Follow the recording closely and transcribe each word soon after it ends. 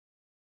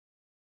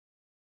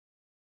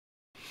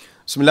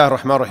بسم الله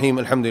الرحمن الرحيم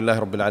الحمد لله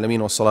رب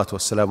العالمين والصلاة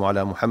والسلام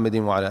على محمد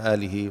وعلى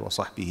آله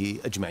وصحبه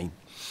أجمعين.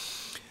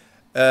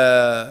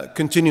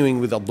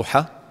 Continuing with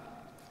Ad-Duha,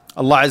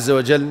 Allah Azza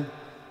wa Jal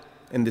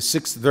in the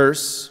 6th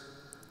verse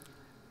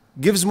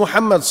gives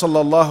Muhammad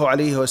sallallahu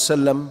alayhi wa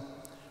sallam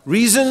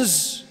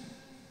reasons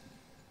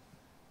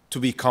to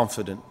be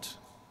confident,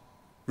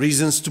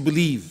 reasons to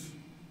believe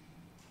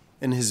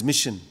in his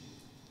mission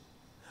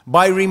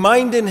by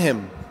reminding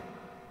him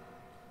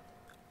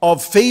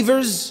of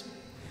favors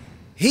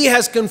He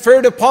has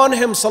conferred upon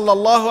him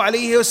sallallahu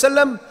alayhi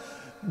wasallam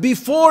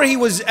before he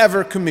was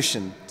ever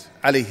commissioned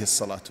alayhi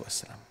salatu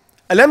wasalam.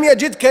 أَلَمْ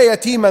يَجِدْكَ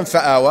يَتِيمًا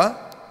فَآوَى.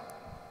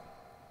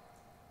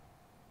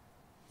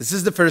 This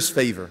is the first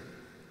favor.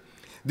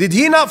 Did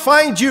he not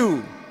find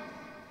you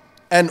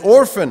an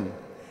orphan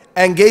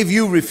and gave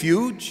you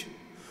refuge?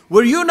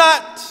 Were you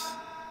not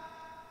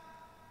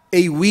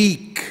a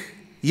weak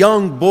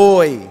young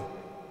boy,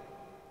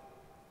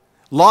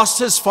 lost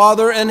his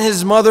father and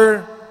his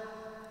mother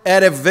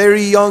at a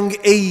very young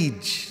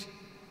age?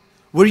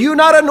 Were you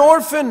not an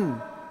orphan?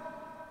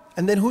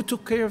 And then who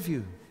took care of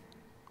you?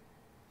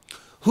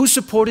 Who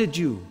supported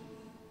you?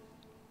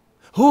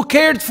 Who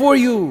cared for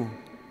you?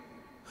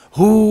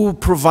 Who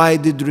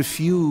provided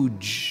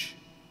refuge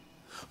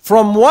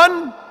from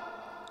one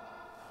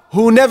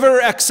who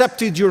never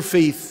accepted your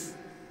faith?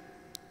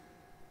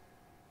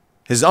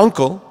 His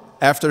uncle,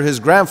 after his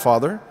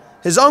grandfather,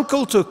 his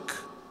uncle took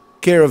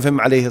care of him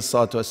alayhi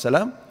salatu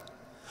wassalam,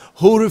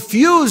 who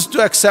refused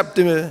to accept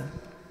the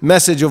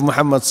message of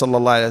Muhammad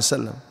sallallahu alaihi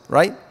wasallam,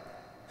 right?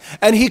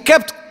 And he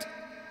kept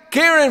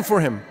caring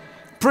for him,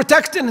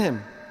 protecting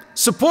him,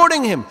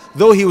 supporting him,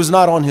 though he was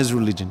not on his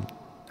religion,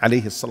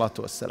 alayhi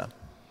salatu wassalam,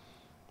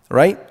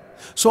 right?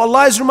 So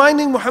Allah is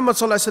reminding Muhammad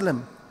sallallahu alaihi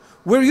wasallam,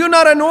 were you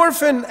not an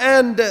orphan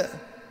and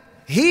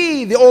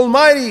He, the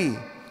Almighty,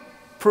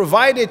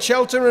 provided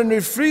shelter and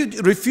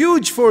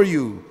refuge for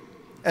you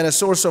and a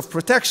source of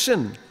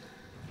protection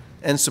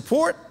and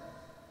support?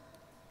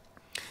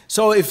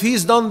 So if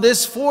He's done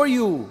this for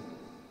you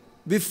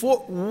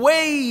before,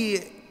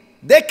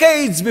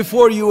 decades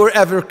before you were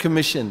ever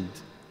commissioned,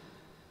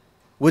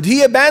 would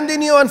He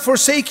abandon you and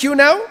forsake you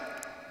now?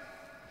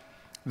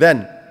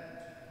 Then,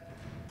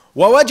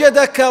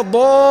 وَوَجَدَكَ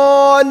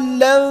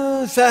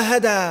ضَالًّا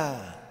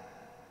فَهَدَى.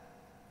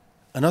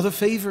 Another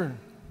favor.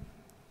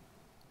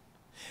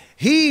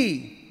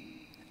 He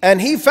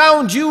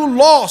found you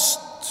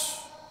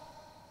lost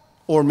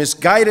or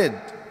misguided,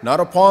 not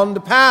upon the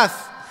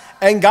path,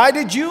 and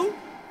guided you.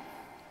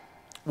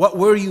 What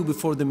were you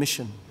before the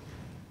mission?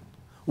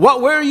 What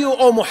were you,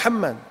 O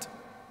Muhammad,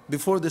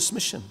 before this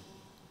mission?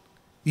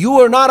 You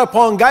were not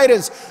upon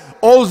guidance.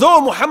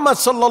 Although Muhammad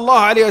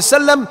sallallahu alayhi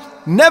wasallam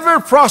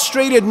never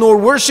prostrated nor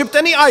worshipped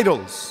any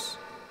idols,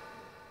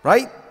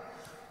 right?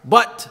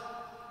 But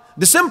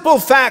the simple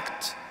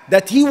fact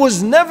that he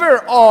was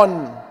never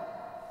on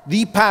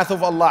the path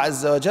of Allah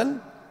Azza wa Jal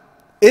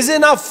is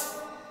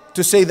enough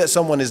to say that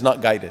someone is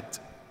not guided,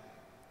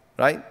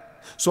 right?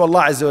 So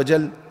Allah Azza wa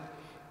Jal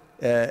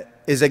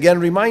is again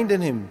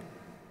reminding him,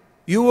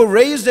 you were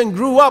raised and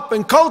grew up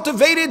and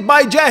cultivated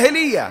by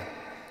Jahiliyyah,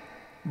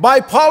 by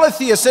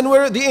polytheists, and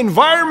where the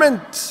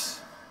environment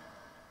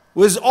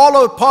was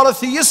all a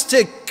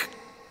polytheistic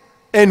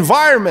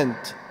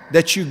environment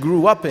that you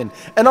grew up in.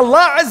 And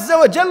Allah Azza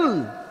wa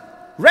Jal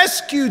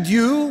rescued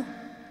you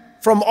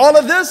from all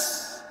of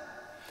this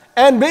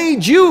and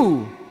made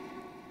you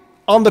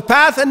on the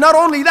path, and not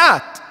only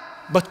that,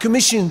 but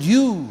commissioned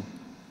you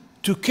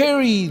to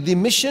carry the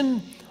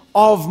mission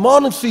of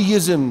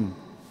monotheism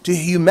to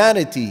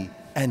humanity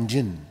and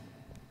jinn.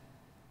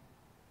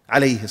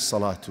 Alayhi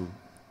salatu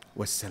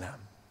wassalam.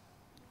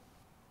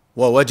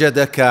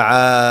 وَوَجَدَكَ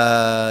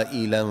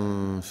عَائِلًا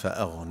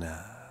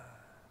فَأَغْنَى.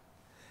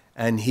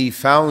 And He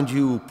found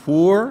you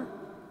poor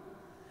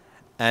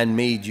and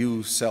made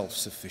you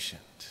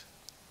self-sufficient.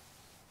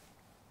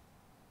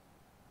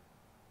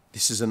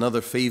 This is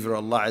another favor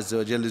Allah Azza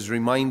wa Jalla is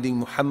reminding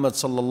Muhammad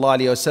sallallahu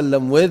alayhi wa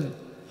sallam with,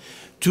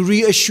 to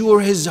reassure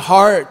his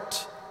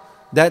heart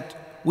that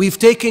we've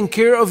taken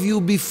care of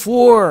you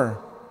before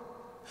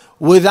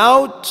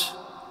without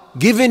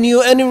giving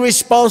you any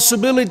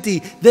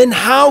responsibility. Then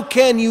how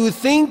can you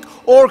think,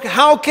 or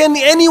how can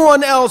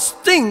anyone else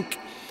think,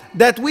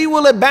 that we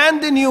will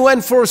abandon you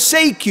and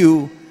forsake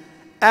you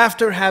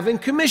after having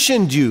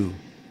commissioned you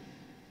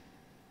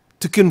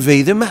to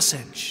convey the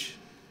message?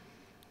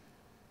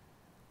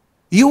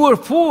 You were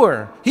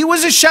poor. He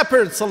was a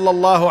shepherd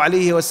sallallahu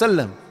alayhi wa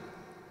sallam.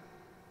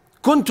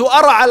 كنت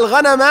أرعى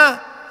الغنم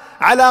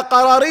على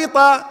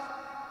قراريط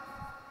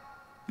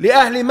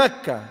لأهل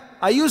مكة.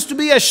 I used to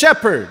be a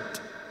shepherd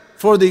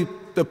for the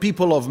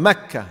people of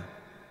Mecca.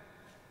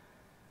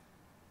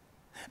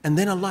 And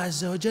then Allah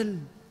Azza wa Jal,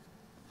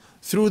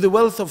 through the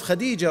wealth of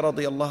Khadija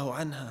radiallahu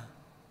anha,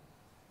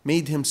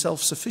 made him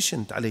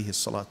self-sufficient alayhi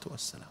salatu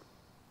wassalam.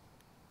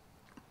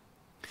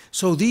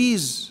 So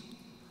these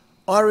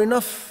are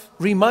enough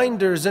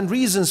reminders and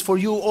reasons for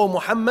you, O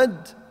Muhammad,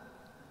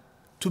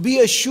 to be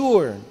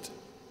assured,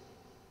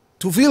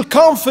 to feel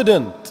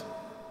confident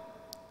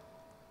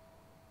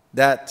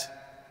that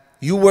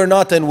you were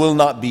not and will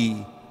not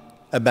be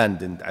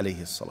abandoned,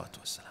 alayhi salatu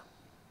wasalam.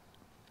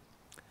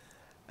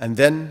 And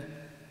then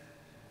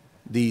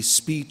the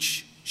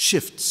speech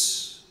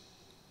shifts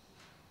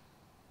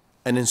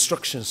and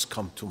instructions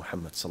come to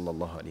Muhammad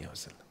sallallahu alayhi wa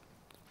sallam.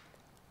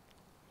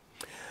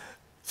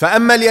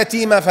 فأما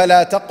اليتيم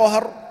فلا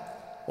تقهر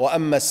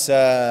وأما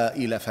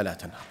السائل فلا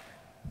تنهر.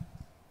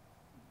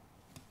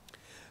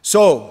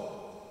 So,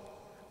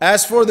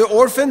 as for the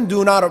orphan,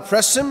 do not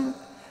oppress him,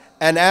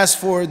 and as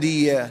for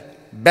the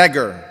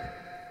beggar,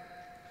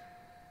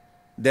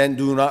 then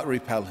do not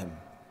repel him.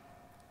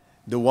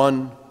 The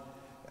one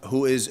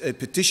who is a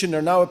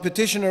petitioner. Now, a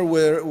petitioner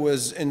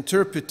was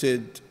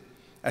interpreted,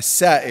 as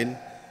sa'il,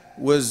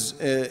 was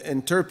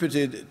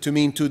interpreted to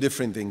mean two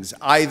different things.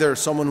 Either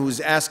someone who's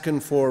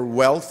asking for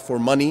wealth, for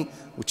money,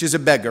 which is a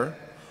beggar,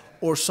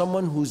 or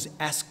someone who's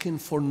asking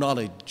for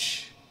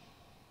knowledge,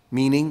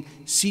 meaning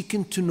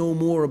seeking to know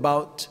more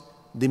about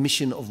the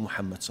mission of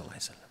Muhammad sallallahu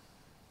alaihi wasallam.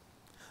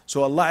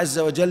 So Allah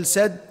Azza wa Jal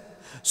said,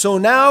 so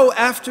now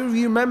after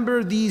you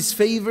remember these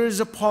favors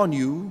upon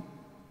you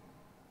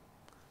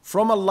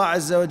from Allah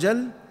Azza wa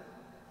Jal,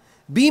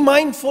 be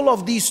mindful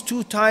of these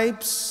two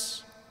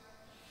types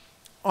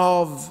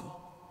of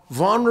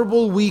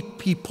vulnerable, weak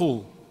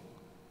people,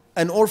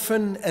 an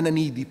orphan and a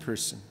needy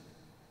person.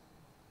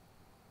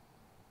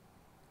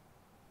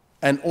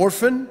 An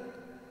orphan,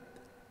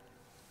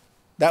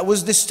 that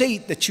was the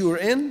state that you were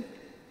in.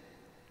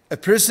 A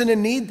person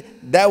in need,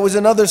 that was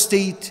another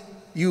state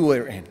you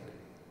were in.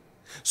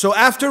 So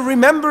after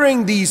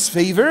remembering these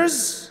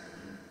favors,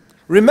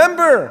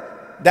 remember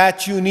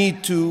that you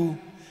need to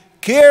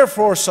care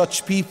for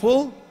such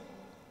people,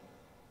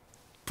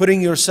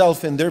 putting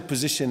yourself in their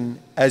position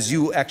as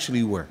you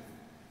actually were,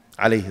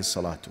 alayhi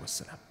salatu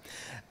wassalam.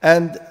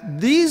 And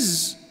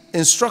these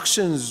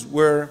instructions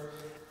were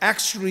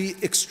actually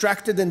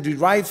extracted and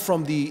derived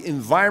from the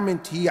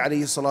environment he,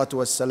 alayhi salatu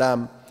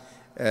wassalam,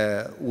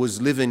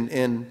 was living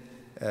in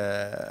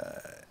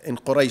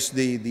Quraysh.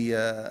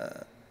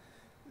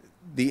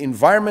 The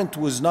environment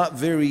was not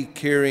very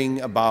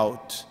caring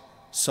about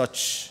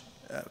such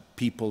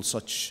people,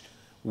 such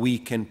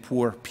weak and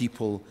poor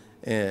people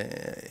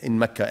in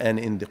Mecca and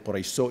in the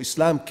Quraysh. So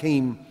Islam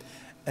came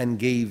and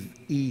gave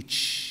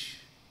each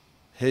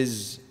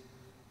his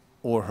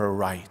or her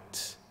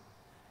right,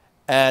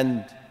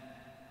 and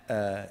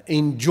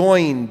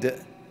enjoined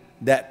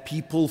that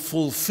people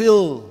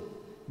fulfill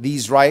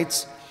these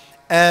rights,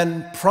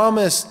 and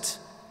promised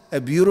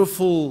a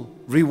beautiful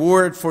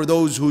reward for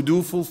those who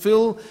do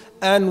fulfill,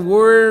 and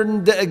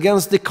warned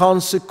against the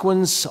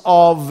consequence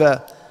of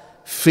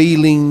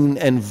failing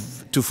and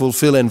to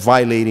fulfill and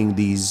violating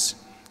these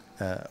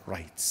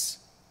rights.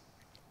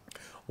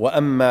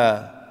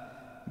 وَأَمَّا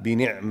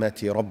بِنِعْمَةِ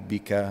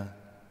رَبِّكَ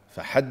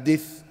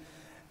فَحَدِّثْ.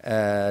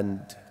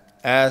 And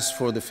as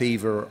for the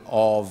favor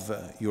of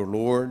your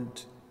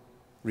Lord,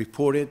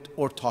 report it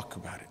or talk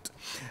about it.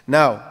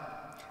 Now,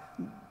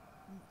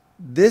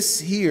 this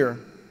here,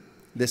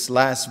 this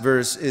last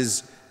verse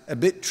is a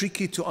bit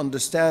tricky to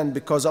understand,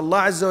 because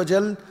Allah Azza wa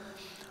Jal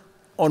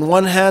on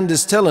one hand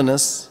is telling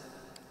us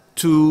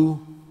to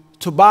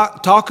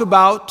talk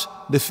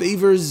about the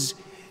favors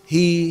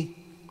He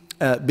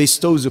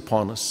bestows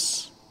upon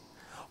us,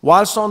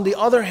 whilst on the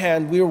other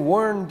hand we are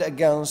warned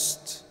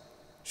against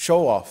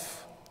show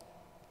off,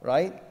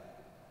 right?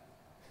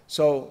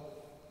 So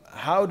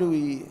how do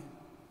we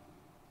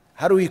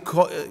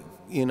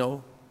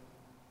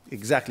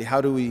exactly,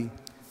 how do we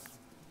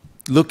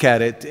look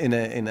at it in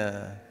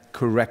a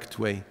correct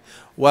way?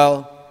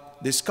 Well,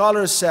 the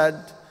scholar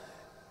said,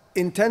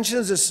 an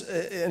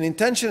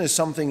intention is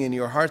something in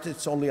your heart.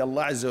 It's only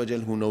Allah Azza wa Jal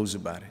who knows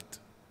about it.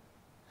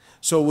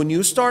 So when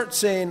you start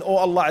saying, oh,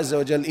 Allah Azza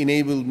wa Jal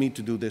enabled me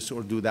to do this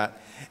or do that,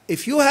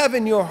 if you have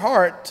in your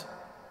heart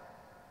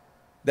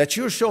that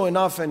you're showing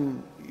off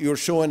and you're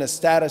showing a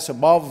status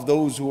above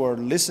those who are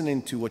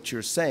listening to what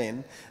you're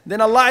saying, then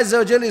Allah Azza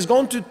wa Jal is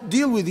going to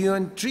deal with you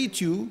and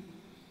treat you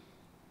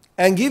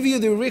and give you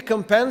the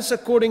recompense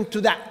according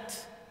to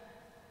that.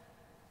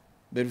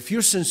 But if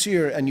you're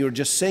sincere and you're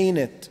just saying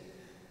it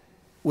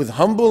with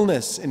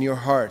humbleness in your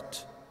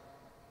heart,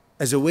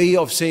 as a way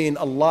of saying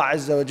Allah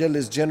Azza wa Jal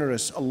is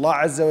generous,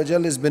 Allah Azza wa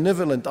Jal is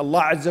benevolent,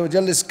 Allah Azza wa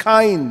Jal is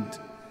kind,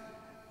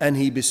 and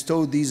He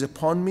bestowed these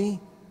upon me,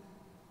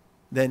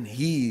 then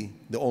He,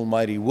 the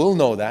Almighty, will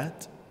know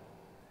that,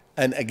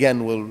 and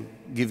again will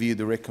give you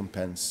the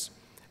recompense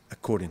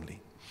accordingly.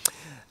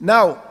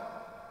 Now,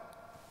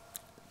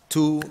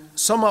 to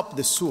sum up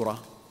the surah,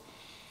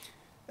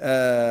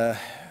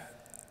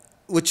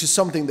 which is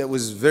something that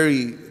was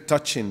very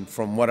touching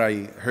from what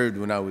I heard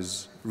when I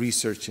was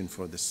researching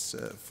for this,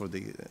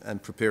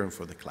 and preparing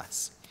for the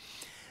class.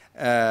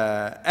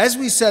 As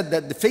we said,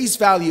 that the face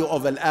value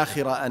of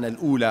al-akhirah and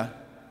al-ula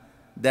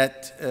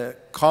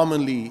that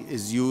commonly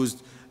is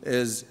used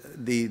is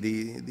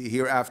the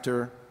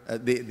hereafter,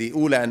 the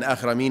ula and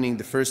akhirah, meaning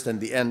the first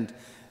and the end,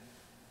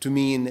 to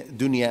mean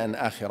dunya and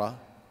akhirah,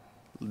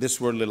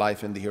 this worldly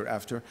life and the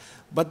hereafter.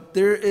 But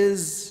there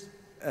is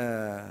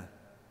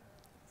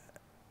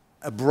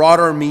a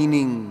broader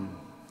meaning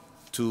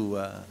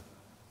to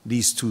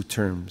these two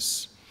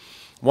terms.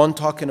 One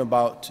talking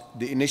about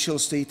the initial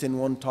state and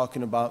one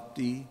talking about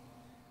the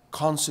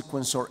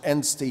consequence or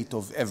end state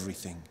of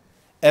everything.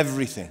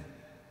 Everything,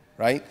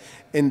 right?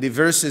 In the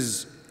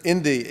verses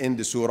in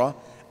the surah,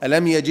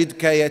 Alam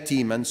yajidka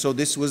yatiman, so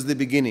this was the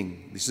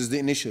beginning, this is the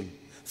initial.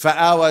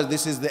 Fa'awa,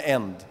 this is the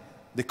end,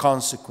 the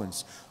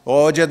consequence.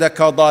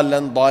 Wajadaka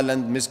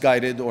dalan,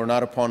 misguided or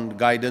not upon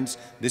guidance,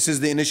 this is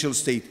the initial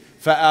state.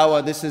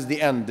 Fa'awa, this is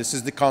the end, this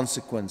is the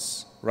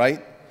consequence,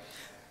 right?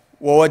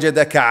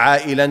 وَوَجَدَكَ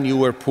عَائِلًا, you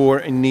were poor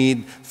in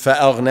need.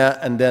 فَأَغْنَى,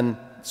 and then,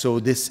 so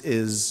this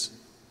is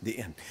the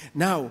end.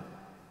 Now,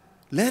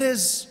 let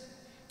us,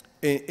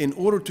 in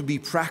order to be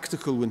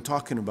practical when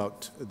talking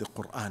about the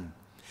Quran,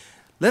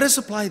 let us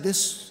apply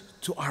this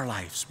to our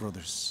lives,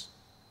 brothers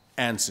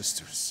and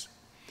sisters.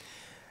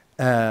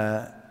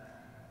 أَلَمْ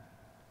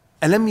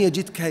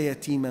يَجِدْكَ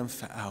يَتِيمًا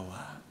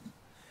فَآوَى.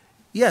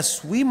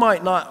 Yes, we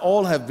might not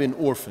all have been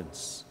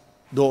orphans,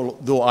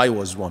 though I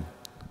was one,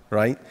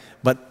 right?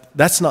 But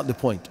that's not the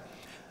point.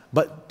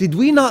 But did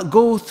we not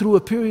go through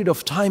a period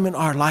of time in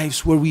our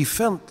lives where we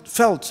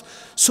felt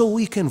so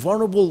weak and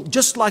vulnerable,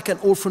 just like an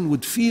orphan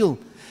would feel?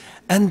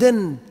 And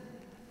then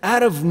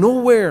out of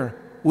nowhere,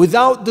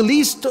 without the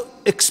least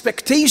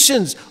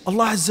expectations,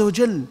 Allah Azza wa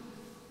Jal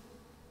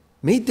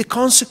made the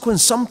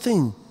consequence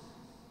something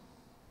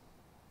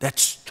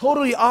that's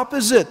totally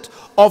opposite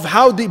of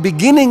how the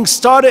beginning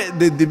started,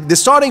 the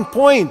starting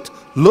point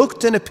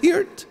looked and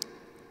appeared.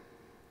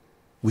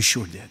 We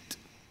sure did.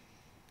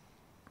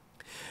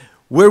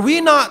 Were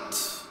we not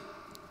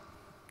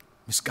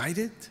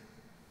misguided?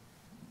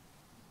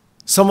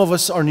 Some of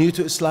us are new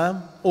to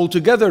Islam,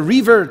 altogether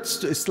reverts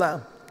to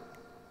Islam.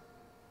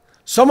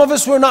 Some of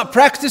us were not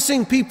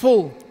practicing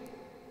people.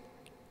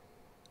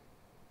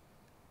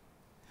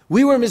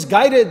 We were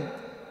misguided.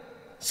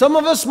 Some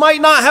of us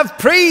might not have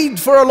prayed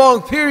for a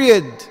long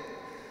period.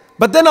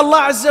 But then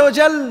Allah Azza wa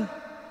Jal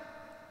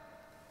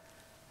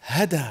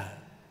hada,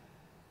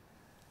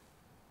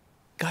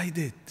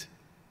 guided.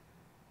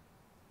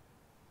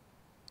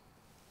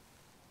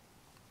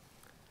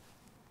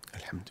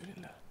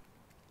 Alhamdulillah.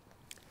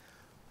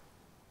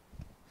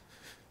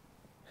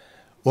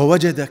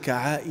 وَوَجَدَكَ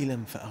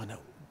عَائِلًا فَأَغْنَى.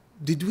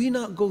 Did we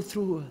not go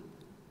through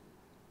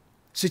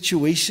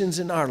situations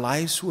in our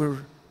lives where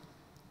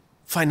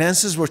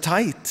finances were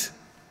tight?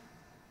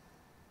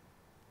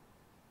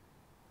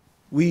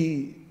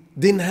 We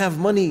didn't have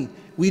money.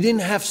 We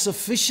didn't have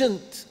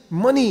sufficient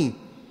money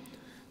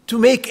to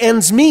make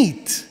ends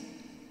meet.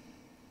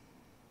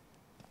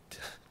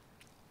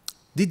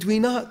 Did we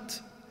not?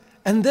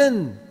 And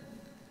then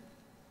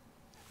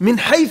من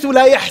حيث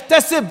لا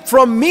يحتسب,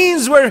 from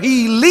means where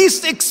he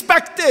least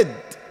expected,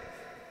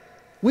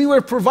 we were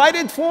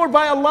provided for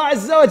by Allah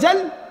Azza wa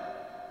Jal.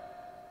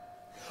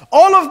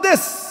 All of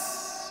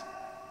this,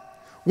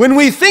 when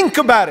we think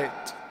about it,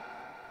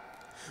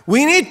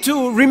 we need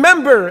to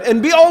remember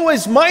and be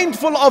always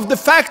mindful of the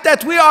fact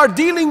that we are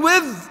dealing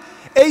with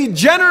a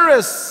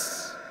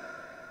generous,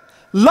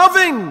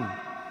 loving,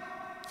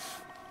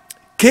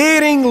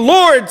 caring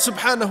Lord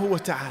subhanahu wa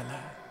ta'ala.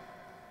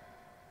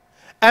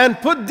 And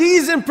put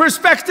these in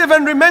perspective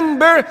and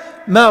remember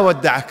ما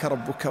ودعك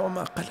ربك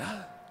وما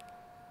قلى,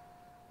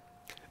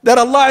 that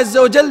Allah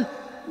Azza wa Jal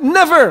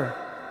never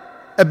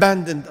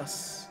abandoned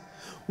us.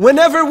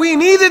 Whenever we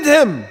needed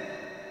Him,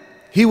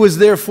 He was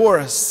there for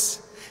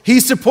us. He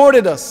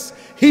supported us.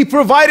 He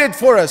provided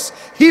for us.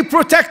 He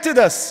protected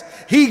us.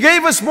 He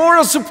gave us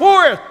moral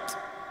support.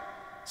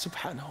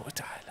 Subhanahu wa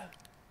ta'ala.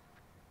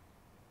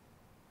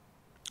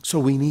 So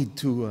we need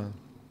to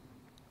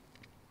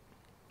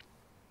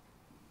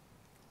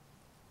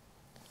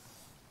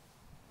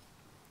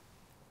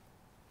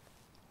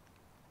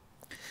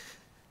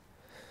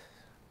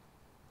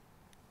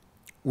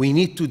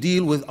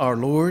deal with our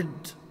Lord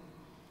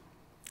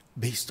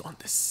based on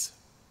this.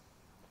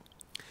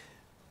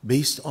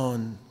 Based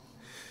on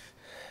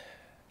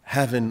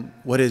having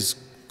what is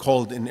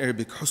called in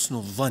Arabic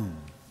husnul dhann.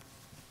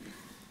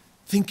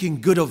 Thinking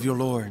good of your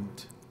Lord.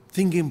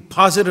 Thinking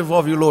positive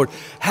of your Lord.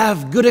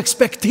 Have good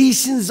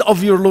expectations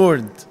of your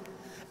Lord.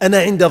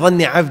 أَنَا عِنْدَ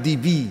ظَنِّ عَبْدِي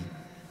بِي,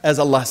 as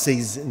Allah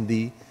says in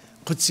the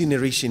Qudsi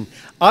narration.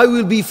 I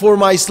will be for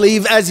my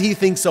slave as he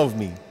thinks of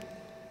me.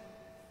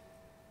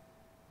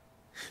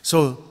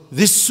 So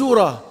this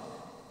surah,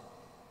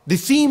 the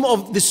theme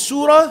of this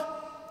surah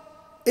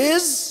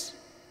is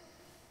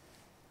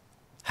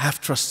have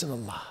trust in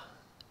Allah.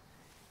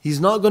 He's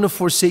not going to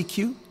forsake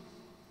you.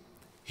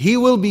 He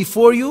will be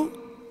for you,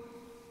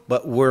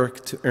 but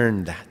work to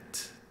earn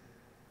that.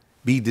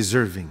 Be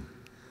deserving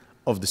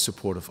of the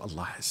support of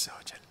Allah Azza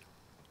wa Jal.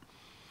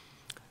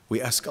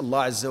 We ask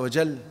Allah Azza wa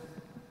Jal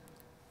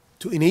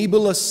to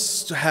enable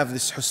us to have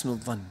this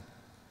husnul dhann.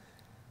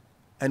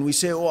 And we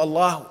say, oh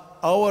Allah,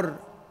 our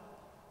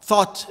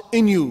thought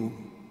in you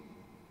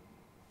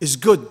is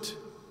good,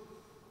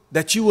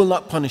 that you will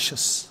not punish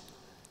us,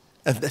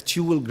 and that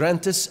you will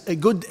grant us a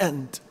good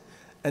end,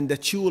 and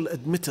that you will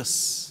admit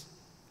us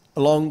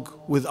along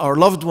with our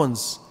loved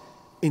ones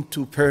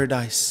into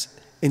paradise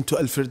into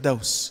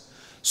Al-Firdaus.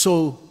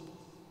 So,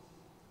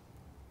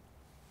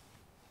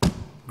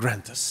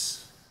 grant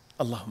us.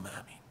 Allahumma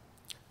ameen.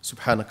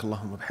 Subhanak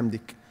Allahumma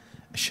bihamdik.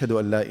 Ashhadu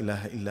an la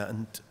ilaha illa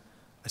ant.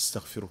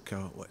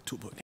 Astaghfiruka wa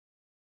atubu ilayk.